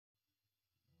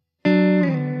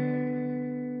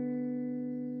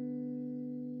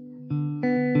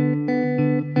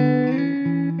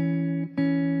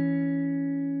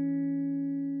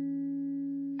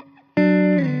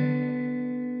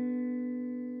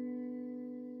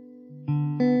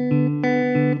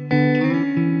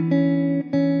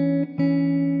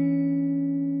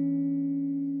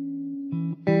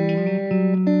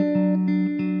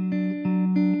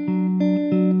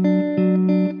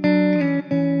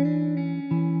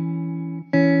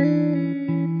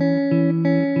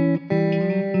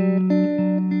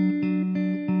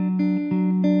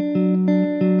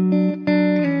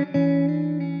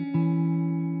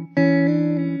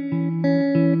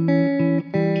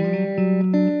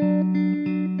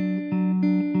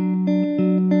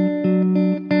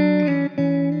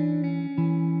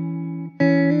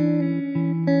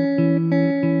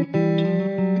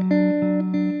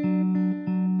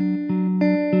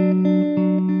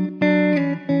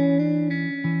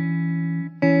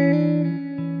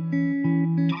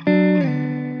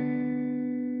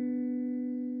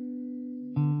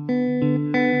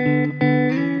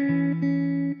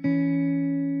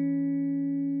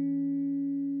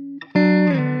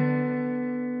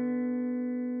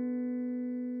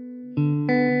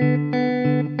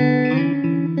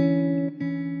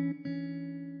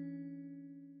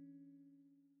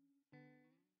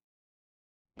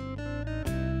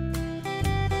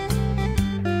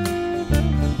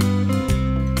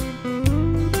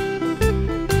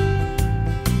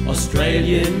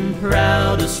Australian,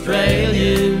 proud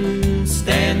Australian,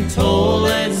 stand tall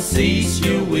and cease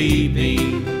your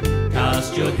weeping.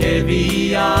 Cast your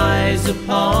heavy eyes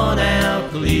upon our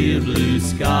clear blue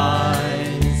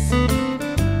skies.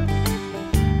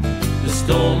 The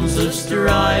storms of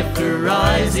strife are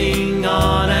rising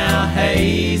on our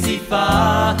hazy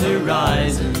far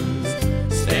horizons.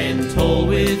 Stand tall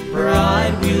with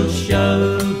pride, we'll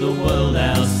show the world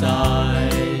our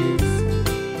size.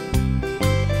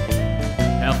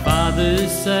 Our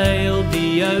fathers sailed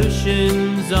the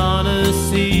oceans on a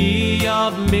sea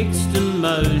of mixed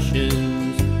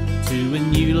emotions, to a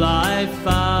new life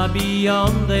far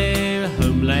beyond their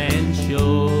homeland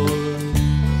shores,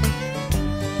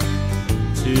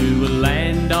 to a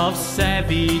land of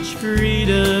savage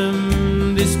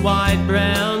freedom. This wide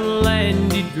brown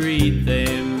land did greet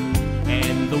them,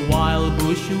 and the wild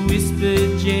bush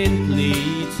whispered gently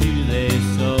to their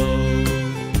souls.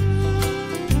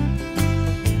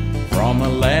 From a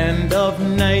land of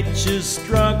nature's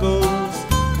struggles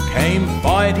came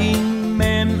fighting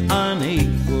men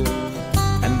unequal,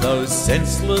 and those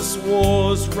senseless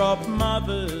wars robbed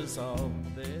mothers of